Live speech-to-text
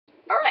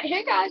Alright,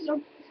 hey guys,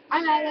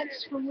 I'm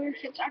Alex from Weird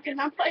Kids Talk, and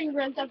I'm playing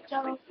Grand Theft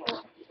Auto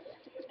 4.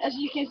 As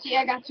you can see,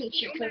 I got some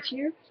cheat codes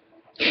here.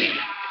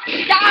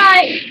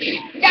 Die!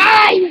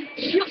 Die!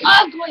 You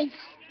ugly!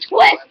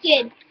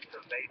 Twisted!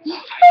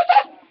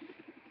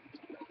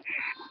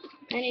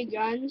 Any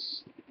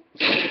guns?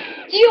 Do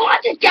you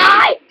want to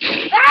die?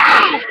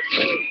 Ah!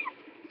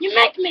 You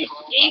make me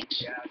sick!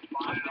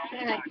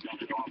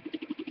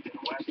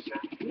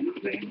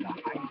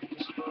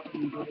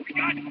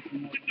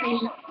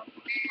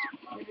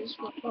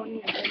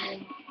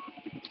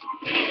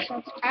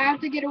 I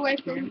have to get away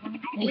from.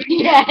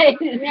 Yes.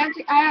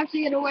 I have to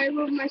get away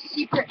with my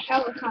secret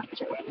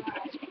helicopter.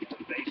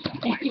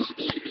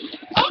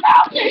 Oh no,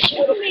 they're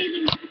shooting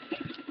me!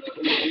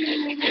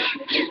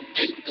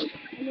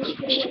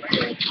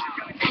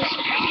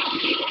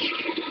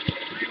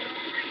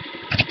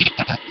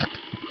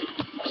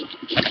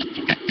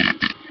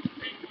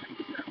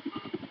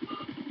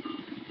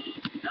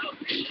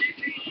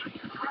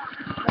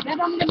 I bet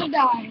I'm gonna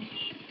die.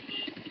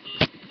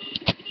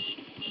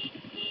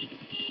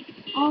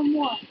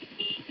 What?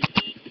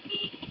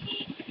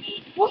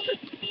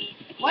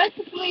 What is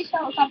the police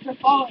helicopter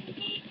falling?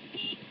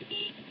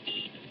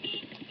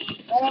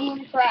 Bet I'm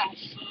gonna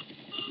crash.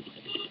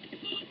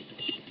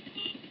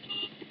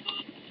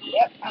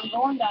 Yep, I'm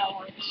going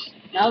downwards.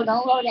 No,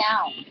 don't go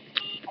down.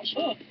 I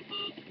should.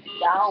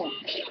 Don't.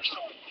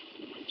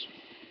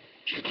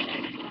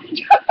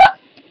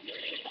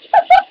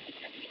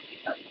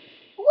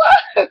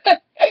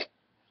 What?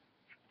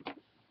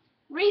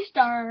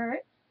 Restart.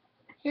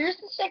 Here's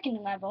the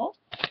second level.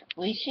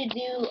 We should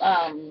do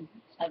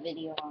a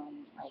video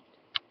on like.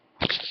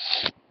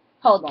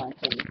 Hold on,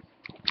 please.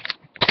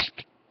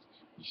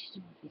 We should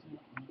do a video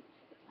on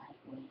 5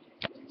 ways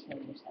to kill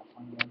yourself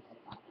on Grand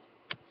Theft Auto.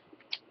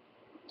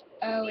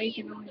 Oh, we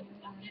can only do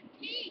that.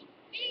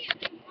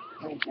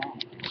 Where's that?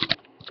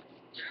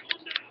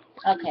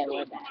 Okay,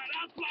 we're back.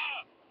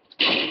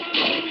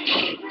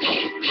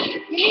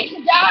 You need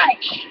to die.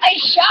 I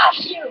shot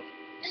you.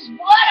 There's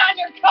blood on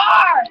your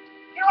car.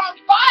 You're on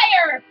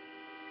fire.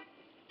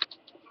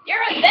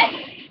 You're a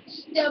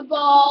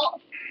vegetable.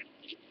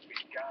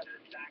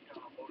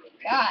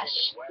 Gosh.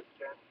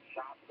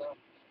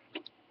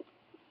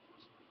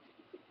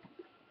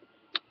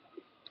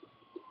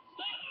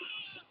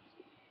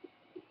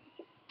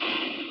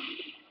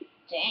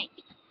 Dang.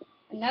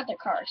 Another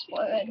car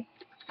exploded.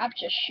 I have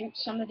to shoot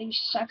some of these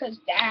suckers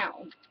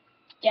down.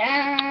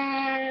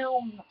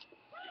 Down.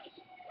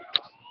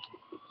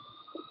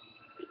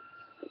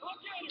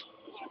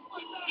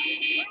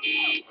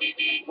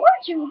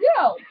 Where'd you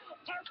go?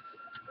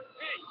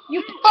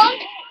 You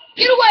punk!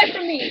 Get away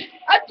from me!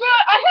 I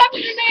have a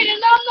grenade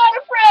and I'm not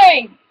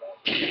afraid!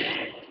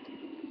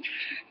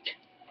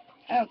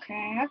 Okay,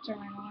 I have to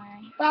run away.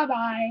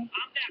 Bye-bye.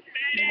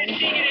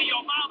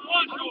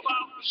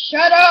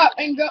 Shut up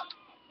and go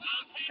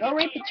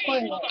rape the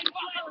toilet.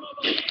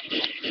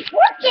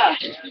 What the?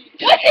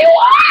 What do you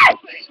want?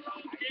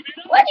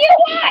 What do you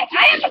want?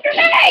 I have a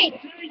grenade!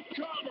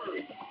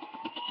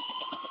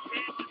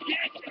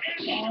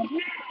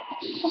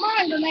 Come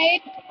on,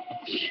 grenade.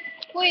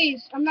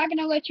 Please, I'm not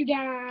gonna let you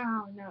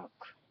down. No.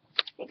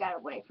 They got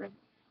away with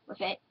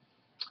it.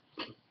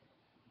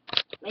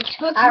 They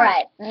took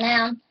Alright,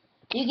 now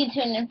you can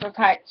tune in for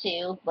part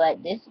 2,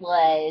 but this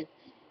was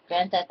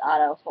Grand Theft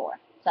Auto 4.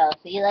 So,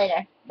 see you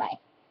later. Bye.